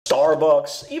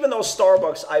Starbucks, even though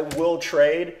Starbucks I will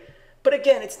trade, but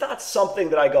again, it's not something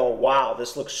that I go, wow,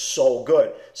 this looks so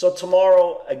good. So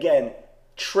tomorrow, again,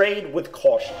 trade with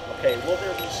caution, okay? Will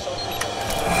there be something?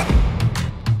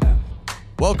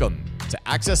 Welcome to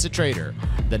AccessATrader,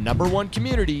 the #1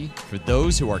 community for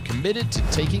those who are committed to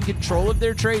taking control of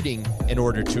their trading in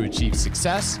order to achieve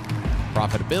success,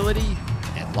 profitability,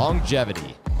 and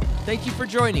longevity. Thank you for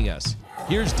joining us.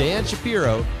 Here's Dan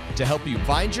Shapiro to help you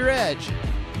find your edge,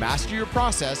 master your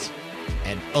process,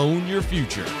 and own your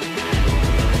future.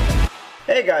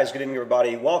 Hey guys, good evening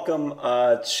everybody. Welcome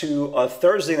to a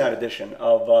Thursday night edition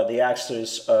of the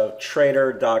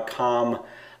AccessATrader.com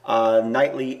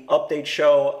nightly update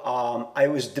show. I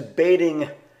was debating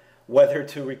whether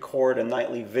to record a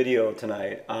nightly video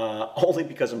tonight, only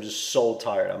because I'm just so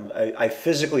tired. I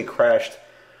physically crashed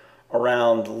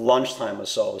around lunchtime or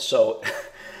so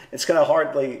it's it's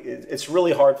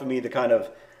really hard for me to kind of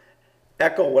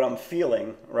echo what I'm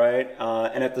feeling, right?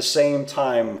 And at the same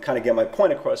time, kind of get my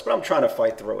point across, but I'm trying to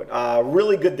fight through it.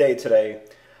 Really good day today.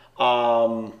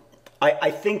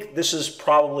 I think this is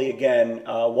probably, again,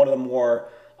 one of the more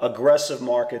aggressive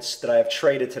markets that I have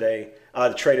traded today,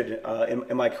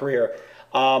 in my career.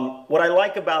 What I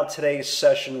like about today's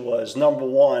session was, number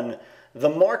one, the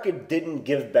market didn't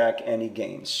give back any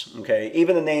gains, okay?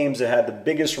 Even the names that had the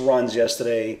biggest runs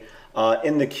yesterday,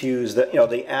 in the queues, that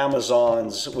the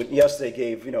Amazons yesterday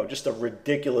gave just a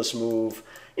ridiculous move.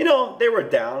 They were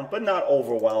down, but not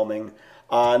overwhelming.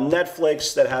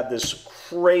 Netflix that had this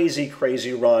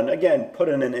crazy run, again, put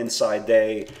in an inside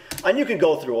day, and you can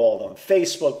go through all of them.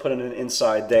 Facebook put in an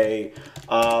inside day.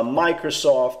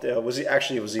 Microsoft it was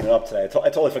even up today. I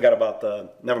totally forgot about I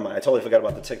totally forgot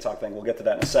about the TikTok thing. We'll get to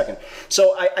that in a second.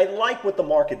 So I like what the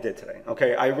market did today.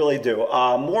 Okay, I really do.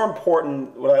 More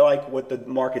important, what I like what the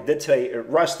market did today, it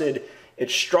rested. It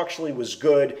structurally was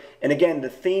good. And again, the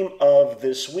theme of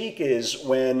this week is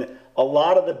when a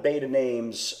lot of the beta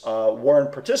names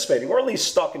weren't participating, or at least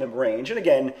stuck in a range. And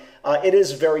again, it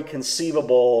is very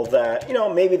conceivable that,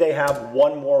 maybe they have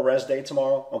one more rest day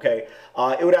tomorrow, okay?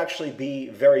 It would actually be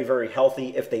very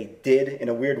healthy if they did, in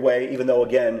a weird way, even though,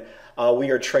 again, we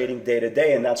are trading day to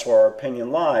day, and that's where our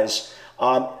opinion lies.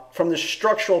 From the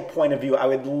structural point of view, I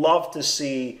would love to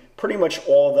see pretty much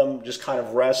all of them just kind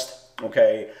of rest,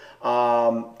 okay?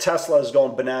 Tesla is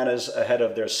going bananas ahead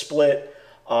of their split.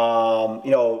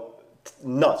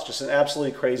 Nuts, just an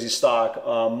absolutely crazy stock.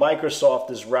 Microsoft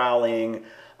is rallying.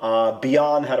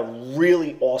 Beyond had a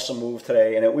really awesome move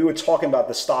today, and we were talking about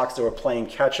the stocks that were playing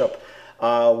catch up.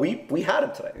 We had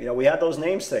them today. We had those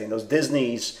names today, those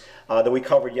Disneys that we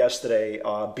covered yesterday.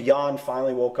 Beyond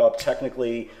finally woke up,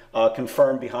 technically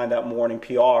confirmed behind that morning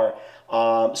PR.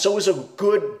 So it was a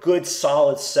good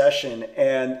solid session.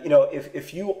 And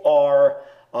if you are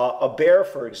a bear,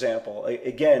 for example,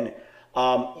 again,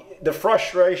 the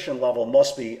frustration level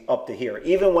must be up to here.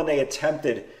 Even when they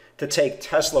attempted to take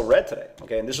Tesla red today,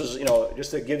 okay, and this was,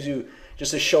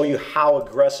 just to show you how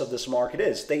aggressive this market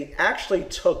is. They actually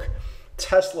took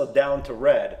Tesla down to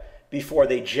red before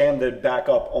they jammed it back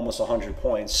up almost 100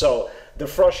 points. So the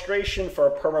frustration for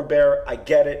a perma bear, I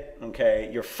get it.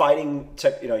 Okay, you're fighting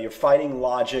you're fighting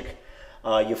logic,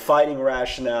 you're fighting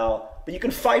rationale. But you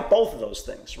can fight both of those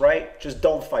things, right? Just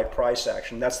don't fight price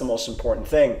action. That's the most important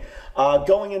thing.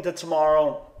 Going into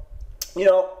tomorrow,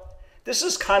 this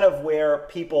is kind of where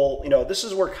people,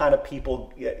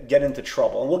 people get into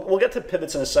trouble. And we'll get to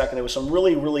pivots in a second. There was some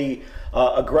really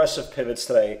aggressive pivots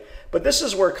today. But this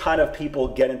is where kind of people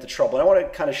get into trouble. And I want to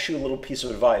kind of shoot a little piece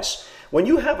of advice. When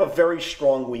you have a very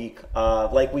strong week,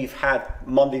 like we've had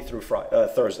Monday through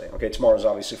Thursday, okay, tomorrow's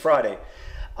obviously Friday,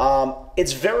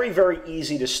 it's very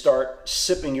easy to start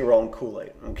sipping your own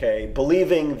kool-aid, okay?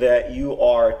 Believing that you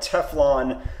are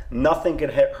Teflon, nothing can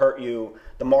hurt you,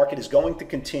 the market is going to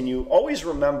continue. Always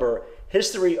remember,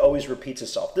 history always repeats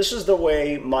itself. This is the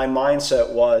way my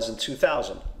mindset was in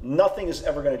 2000. Nothing is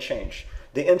ever going to change.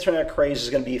 The internet craze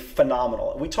is going to be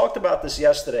phenomenal. We talked about this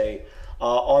yesterday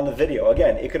on the video.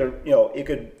 Again, it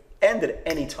could end at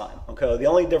any time, okay? The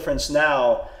only difference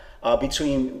now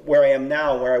between where I am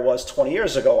now and where I was 20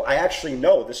 years ago, I actually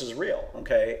know this is real,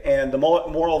 okay? And the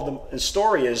moral of the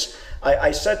story is,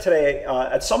 I said today,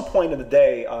 at some point in the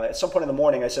day, at some point in the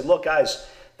morning, I said, look guys,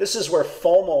 this is where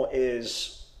FOMO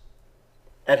is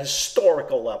at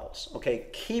historical levels, okay?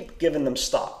 Keep giving them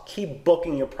stock, keep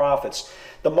booking your profits.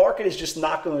 the market is just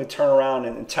not going to turn around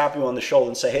and tap you on the shoulder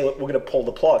and say, hey, look, we're going to pull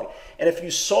the plug. And if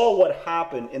you saw what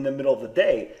happened in the middle of the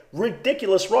day,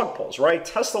 ridiculous rug pulls, right?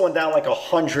 Tesla went down like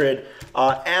 100.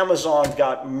 Amazon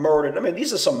got murdered. I mean,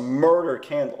 these are some murder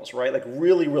candles, right? Like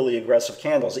really, really aggressive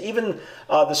candles. Even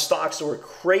the stocks that were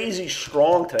crazy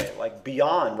strong today, like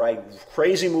Beyond, right?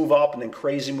 Crazy move up and then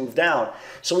crazy move down.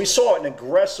 So we saw an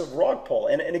aggressive rug pull.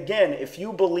 And again, if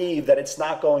you believe that it's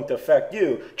not going to affect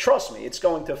you, trust me, it's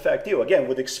going to affect you. Again,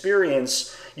 with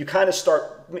experience, you kind of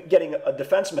start getting a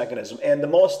defense mechanism. And the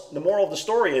moral of the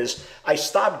story is I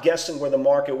stopped guessing where the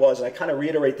market was, and I kind of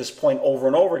reiterate this point over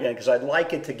and over again because I'd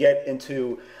like it to get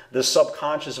into the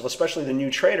subconscious of especially the new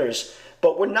traders.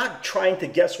 But we're not trying to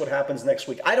guess what happens next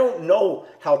week. I don't know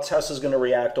how Tesla's going to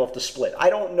react off the split. I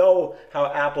don't know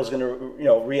how Apple's going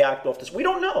to react off this. We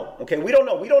don't know. Okay, we don't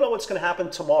know. We don't know what's going to happen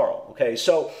tomorrow. Okay,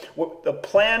 so the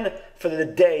plan for the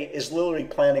day is literally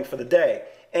planning for the day.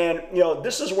 And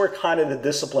this is where kind of the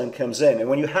discipline comes in. And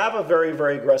when you have a very,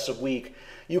 very aggressive week,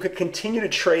 you could continue to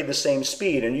trade the same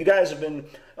speed. And you guys have been,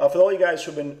 for all you guys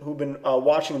who've been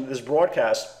watching this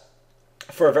broadcast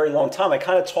for a very long time, I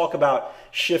kind of talk about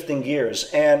shifting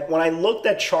gears. And when I looked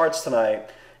at charts tonight,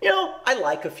 I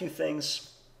like a few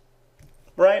things,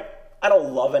 right? I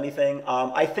don't love anything.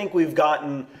 I think we've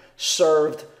gotten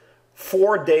served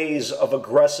 4 days of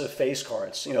aggressive face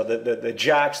cards. The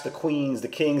jacks, the queens, the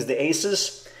kings, the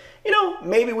aces.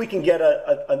 Maybe we can get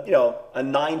a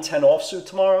 9-10 offsuit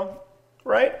tomorrow,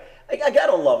 right? I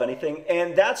don't love anything,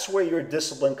 and that's where your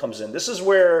discipline comes in. This is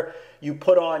where you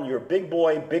put on your big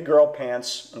boy, big girl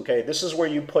pants, okay? This is where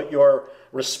you put your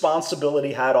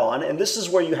responsibility hat on, and this is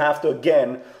where you have to,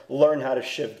 again, learn how to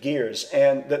shift gears.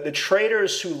 And the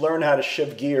traders who learn how to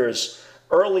shift gears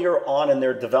earlier on in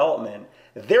their development,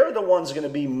 they're the ones going to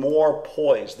be more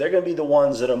poised. They're going to be the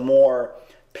ones that are more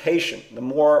patient, the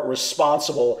more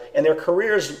responsible, and their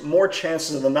careers, more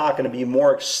chances than not, going to be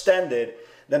more extended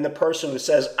than the person who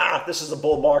says, this is a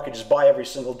bull market, just buy every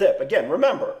single dip. Again,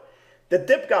 remember, the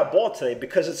dip got bought today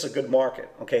because it's a good market,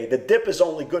 okay? The dip is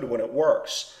only good when it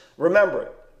works. Remember,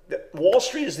 Wall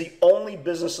Street is the only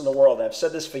business in the world, and I've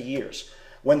said this for years,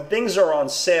 when things are on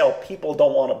sale, people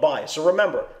don't want to buy. So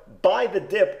remember, buy the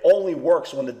dip only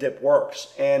works when the dip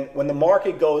works. And when the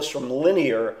market goes from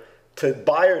linear to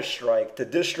buyer's strike to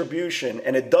distribution,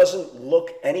 and it doesn't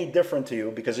look any different to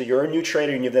you because you're a new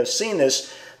trader and you've never seen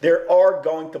this, they are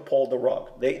going to pull the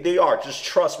rug. They are. Just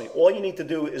trust me. All you need to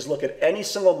do is look at any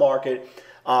single market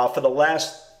for the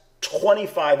last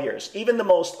 25 years. Even the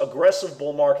most aggressive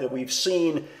bull market that we've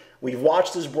seen, we've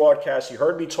watched this broadcast, you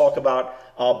heard me talk about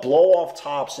blow-off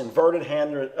tops, inverted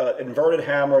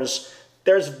hammers.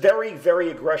 There's very,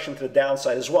 very aggression to the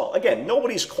downside as well. Again,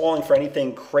 nobody's calling for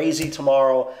anything crazy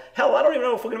tomorrow. Hell, I don't even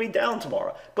know if we're going to be down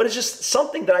tomorrow. But it's just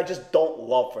something that I just don't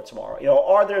love for tomorrow.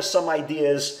 Are there some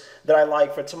ideas that I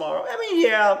like for tomorrow? I mean,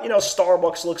 yeah,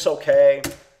 Starbucks looks okay,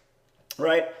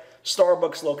 right?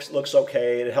 Starbucks looks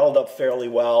okay. It held up fairly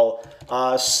well.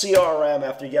 CRM,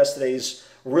 after yesterday's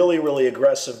really, really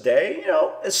aggressive day,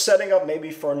 is setting up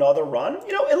maybe for another run.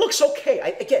 It looks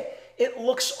okay. It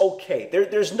looks okay.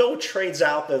 There's no trades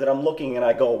out there that I'm looking and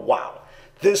I go, wow,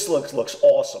 this looks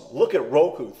awesome. Look at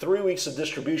Roku, 3 weeks of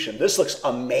distribution. This looks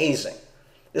amazing.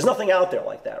 There's nothing out there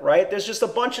like that, right? There's just a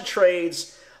bunch of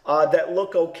trades that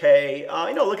look okay.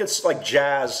 Look at like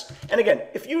Jazz. And again,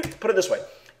 if you put it this way,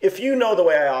 if you know the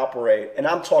way I operate, and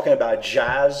I'm talking about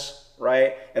Jazz,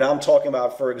 right? And I'm talking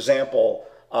about, for example,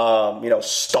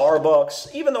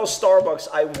 Starbucks. Even though Starbucks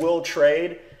I will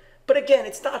trade, but again,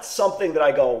 it's not something that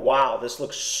I go, wow, this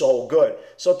looks so good.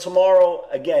 So tomorrow,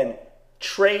 again,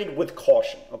 trade with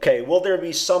caution, okay? Will there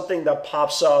be something that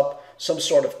pops up, some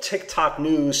sort of TikTok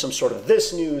news, some sort of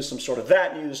this news, some sort of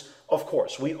that news? Of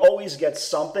course, we always get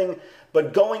something,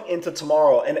 but going into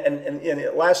tomorrow,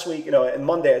 and last week, and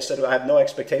Monday I said I have no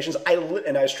expectations,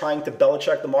 and I was trying to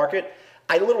Belichick the market.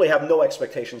 I literally have no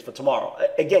expectations for tomorrow.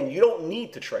 Again, you don't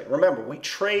need to trade. Remember, we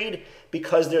trade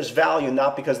because there's value,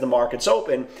 not because the market's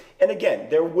open. And again,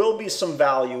 there will be some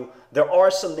value. There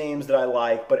are some names that I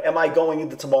like, but am I going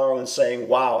into tomorrow and saying,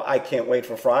 wow, I can't wait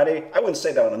for Friday? I wouldn't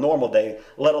say that on a normal day,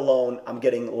 let alone I'm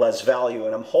getting less value,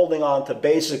 and I'm holding on to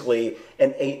basically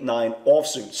an 8-9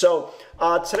 offsuit. So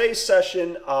today's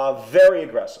session, very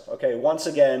aggressive. Okay, once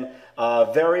again,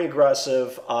 very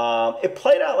aggressive. It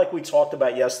played out like we talked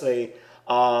about yesterday.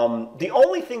 The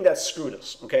only thing that screwed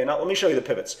us, okay, now let me show you the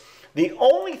pivots. The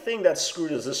only thing that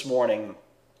screwed us this morning,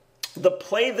 the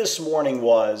play this morning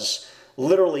was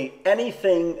literally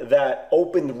anything that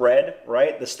opened red,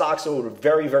 right? The stocks that were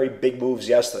very, very big moves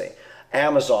yesterday.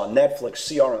 Amazon, Netflix,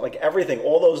 CRM, like everything,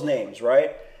 all those names,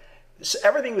 right? So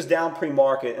everything was down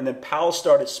pre-market, and then Powell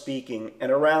started speaking,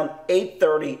 and around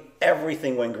 8:30,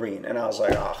 everything went green. And I was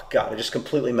like, oh, God, I just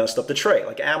completely messed up the trade.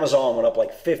 Like Amazon went up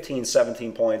like 15,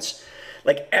 17 points.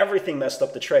 Like everything messed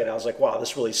up the trade. And I was like, wow,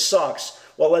 this really sucks.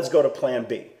 Well, let's go to plan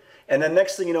B. And then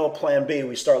next thing you know, plan B,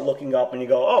 we start looking up and you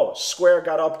go, oh, Square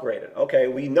got upgraded. Okay,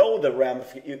 we know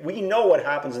we know what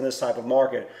happens in this type of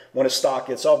market when a stock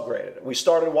gets upgraded. We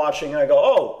started watching and I go,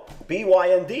 oh,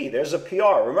 BYND, there's a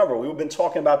PR. Remember, we've been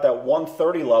talking about that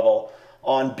 130 level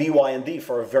on BYND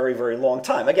for a very, very long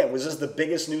time. Again, was this the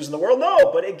biggest news in the world?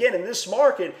 No, but again, in this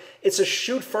market, it's a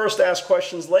shoot first, ask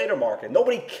questions later market.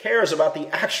 Nobody cares about the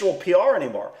actual PR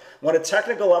anymore. When a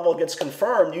technical level gets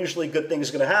confirmed, usually good things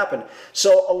are going to happen.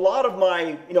 So a lot of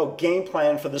my game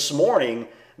plan for this morning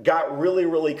got really,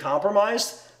 really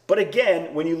compromised. But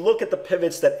again, when you look at the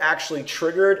pivots that actually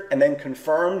triggered and then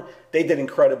confirmed, they did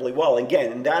incredibly well.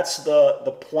 Again, and that's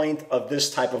the point of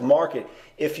this type of market.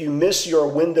 If you miss your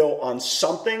window on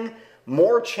something,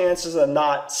 more chances than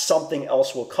not, something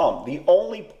else will come. The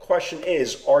only question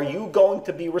is, are you going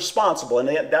to be responsible? And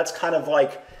that's kind of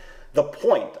like the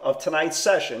point of tonight's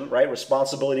session, right?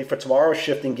 Responsibility for tomorrow,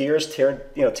 shifting gears,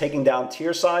 taking down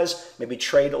tier size, maybe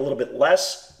trade a little bit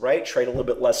less, right? Trade a little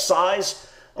bit less size,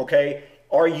 okay?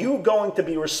 Are you going to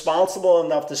be responsible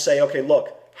enough to say, okay,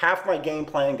 look, half my game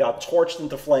plan got torched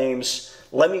into flames.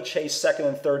 Let me chase second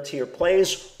and third tier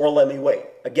plays, or let me wait.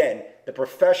 Again, the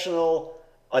professional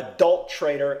adult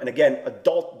trader, and again,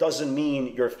 adult doesn't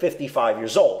mean you're 55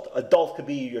 years old. Adult could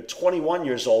be you're 21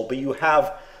 years old, but you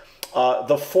have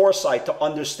the foresight to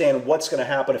understand what's going to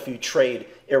happen if you trade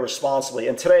irresponsibly.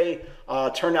 And today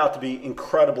turned out to be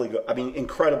incredibly good. I mean,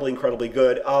 incredibly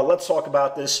good. Let's talk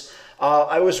about this.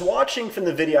 I was watching from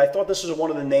the video. I thought this was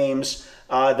one of the names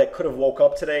that could have woke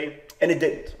up today, and it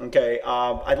didn't. Okay,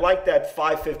 I like that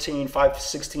 515,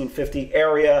 516.50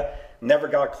 area. Never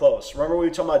got close. Remember we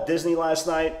were talking about Disney last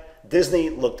night? Disney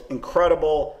looked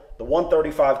incredible. The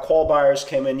 135 call buyers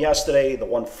came in yesterday. The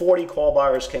 140 call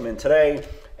buyers came in today,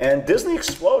 and Disney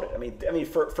exploded. I mean,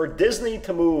 for Disney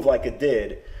to move like it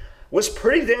did was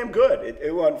pretty damn good.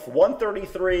 It went from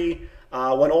 133,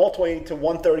 went all the way to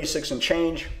 136 and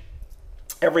change.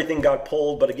 Everything got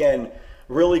pulled, but again,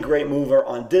 really great mover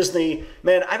on Disney.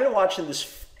 Man, I've been watching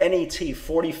this NET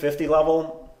 40-50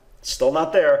 level. Still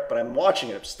not there, but I'm watching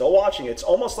it. I'm still watching it. It's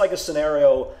almost like a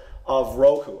scenario of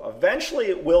Roku. Eventually,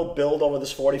 it will build over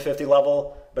this 40-50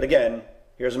 level, but again,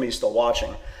 here's me still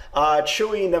watching.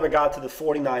 Chewy never got to the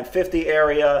 49.50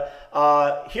 area.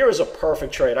 Here is a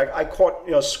perfect trade. I caught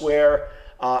Square.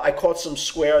 I caught some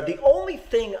Square. The only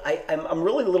thing I'm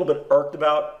really a little bit irked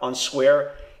about on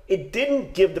Square, it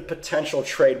didn't give the potential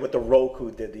trade what the Roku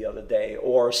did the other day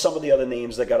or some of the other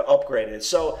names that got upgraded.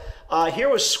 So here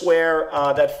was Square,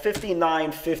 that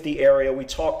 59.50 area we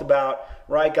talked about,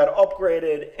 right? Got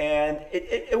upgraded, and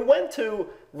it went to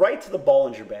right to the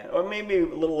Bollinger Band, or maybe a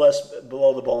little less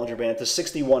below the Bollinger Band, to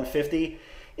 61.50.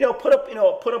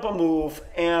 Put up a move,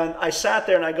 and I sat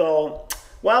there and I go,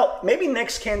 well, maybe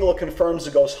next candle it confirms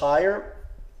it goes higher.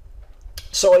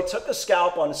 So I took a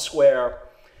scalp on Square,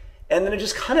 and then it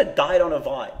just kind of died on a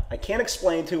vine. I can't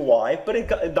explain to you why, but it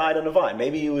died on a vine.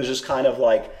 Maybe it was just kind of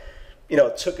like,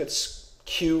 took its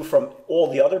cue from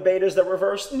all the other betas that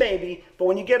reversed. Maybe, but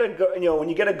when you get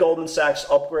a Goldman Sachs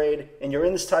upgrade and you're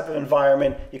in this type of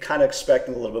environment, you're kind of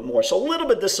expecting a little bit more. So a little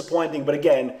bit disappointing, but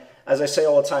again, as I say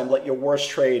all the time, let your worst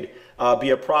trade be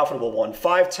a profitable one.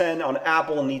 510 on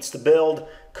Apple needs to build.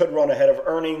 Could run ahead of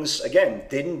earnings. Again,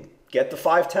 didn't get the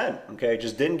 510. Okay,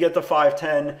 just didn't get the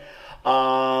 510.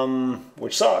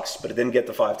 Which sucks, but it didn't get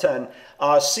to 510.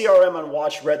 CRM on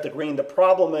watch red to green. The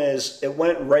problem is it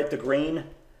went red to green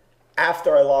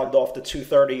after I logged off to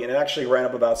 230, and it actually ran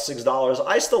up about $6.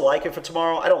 I still like it for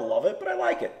tomorrow. I don't love it, but I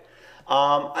like it.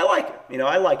 I like it.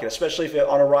 I like it, especially if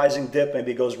on a rising dip,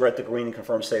 maybe it goes red to green and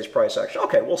confirms today's price action.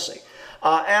 Okay, we'll see.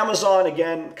 Amazon,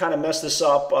 again, kind of messed this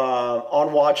up.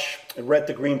 On watch, red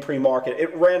to green pre-market.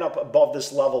 It ran up above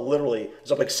this level, literally. It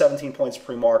was up like 17 points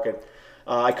pre-market.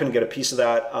 I couldn't get a piece of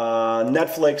that.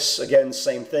 Netflix, again,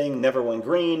 same thing, never went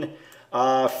green.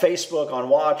 Facebook on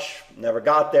watch, never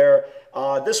got there.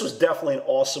 This was definitely an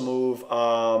awesome move.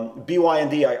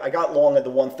 BYND, I got long at the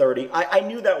 130. I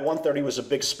knew that 130 was a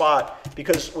big spot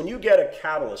because when you get a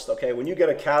catalyst, okay, when you get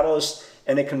a catalyst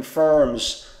and it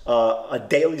confirms a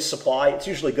daily supply, it's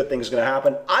usually a good thing's going to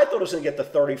happen. I thought it was going to get to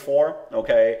 34,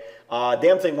 okay?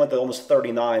 Damn thing went to almost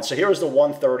 39. So here's the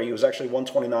 130. It was actually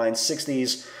 129,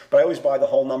 60s, but I always buy the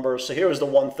whole number. So here was the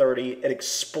 130. It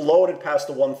exploded past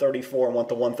the 134 and went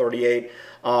to 138.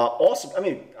 Awesome. I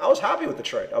mean, I was happy with the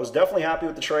trade. I was definitely happy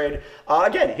with the trade.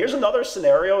 Again, here's another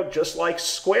scenario just like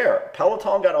Square.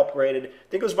 Peloton got upgraded. I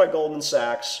think it was by Goldman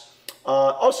Sachs.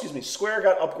 Square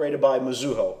got upgraded by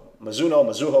Mizuho,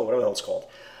 whatever the hell it's called.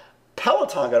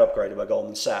 Peloton got upgraded by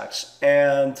Goldman Sachs,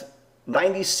 and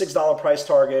 $96 price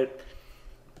target,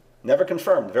 never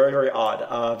confirmed. Very, very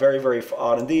odd. Very, very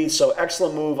odd indeed. So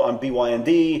excellent move on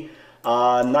BYND.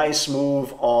 Nice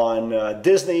move on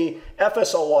Disney.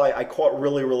 FSLY I caught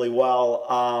really, really well.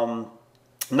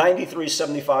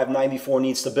 93.75, 94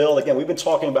 needs to build. Again, we've been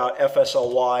talking about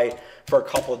FSLY for a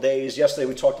couple of days. Yesterday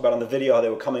we talked about on the video how they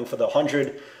were coming for the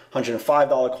 $100,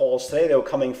 $105 calls. Today they were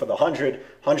coming for the 100,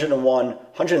 101,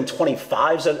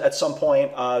 125s at some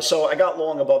point. So I got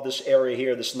long above this area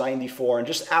here, this 94, and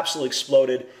just absolutely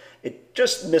exploded. It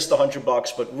just missed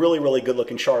 $100, but really, really good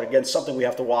looking chart. Again, something we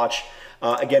have to watch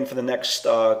again for the next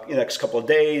couple of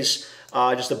days.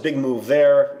 Just a big move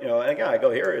there. And again, I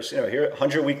go here is here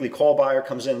 100 weekly call buyer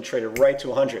comes in and traded right to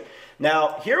 100.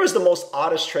 Now here is the most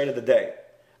oddest trade of the day.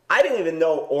 I didn't even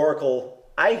know Oracle.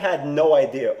 I had no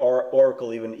idea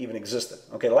Oracle even existed.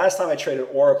 Okay, the last time I traded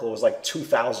Oracle was like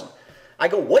 2000. I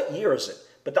go, what year is it?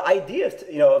 But the idea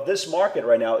of this market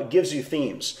right now, it gives you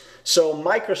themes. So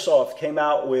Microsoft came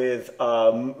out with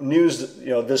news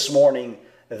this morning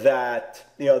that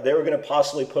they were going to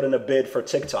possibly put in a bid for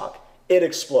TikTok. It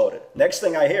exploded. Next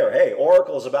thing I hear, hey,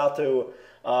 Oracle is about to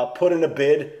put in a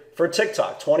bid for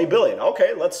TikTok, $20 billion.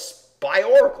 Okay, let's buy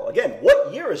Oracle. Again,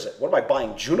 what year is it? What am I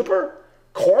buying? Juniper?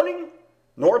 Corning?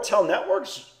 Nortel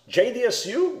Networks?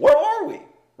 JDSU? Where are we?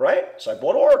 Right? So I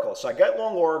bought Oracle. So I got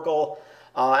long Oracle.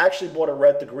 I actually bought it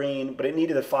red to green, but it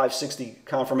needed a 560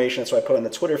 confirmation, so I put it in the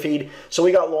Twitter feed. So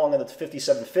we got long in the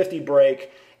 5750 break.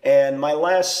 And my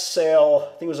last sale,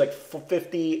 I think it was like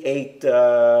 58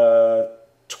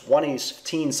 20s,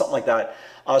 15, something like that.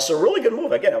 So really good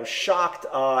move. Again, I was shocked.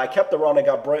 I kept the run. I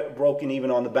got broken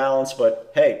even on the balance,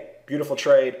 but hey, beautiful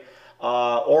trade.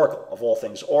 Oracle, of all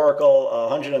things. Oracle,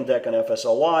 100 on deck on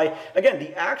FSLY. Again,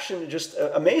 the action is just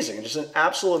amazing. Just an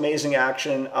absolute amazing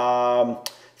action.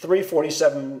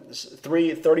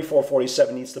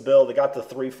 34.47 needs to build. They got to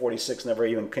 346, never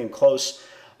even came close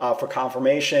for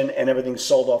confirmation, and everything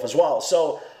sold off as well.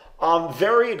 So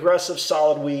very aggressive,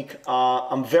 solid week.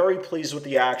 I'm very pleased with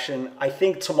the action. I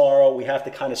think tomorrow we have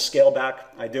to kind of scale back.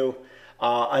 I do.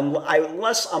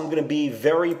 Unless I'm going to be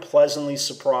very pleasantly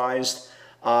surprised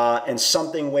and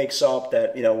something wakes up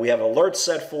that we have alerts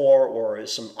set for, or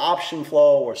some option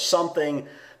flow or something.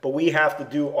 But we have to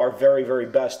do our very, very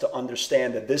best to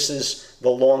understand that this is the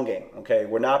long game, okay?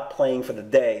 We're not playing for the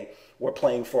day. We're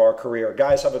playing for our career.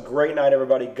 Guys, have a great night,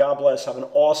 everybody. God bless. Have an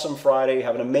awesome Friday.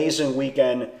 Have an amazing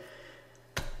weekend.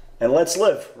 And let's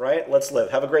live, right? Let's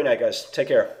live. Have a great night, guys. Take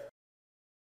care.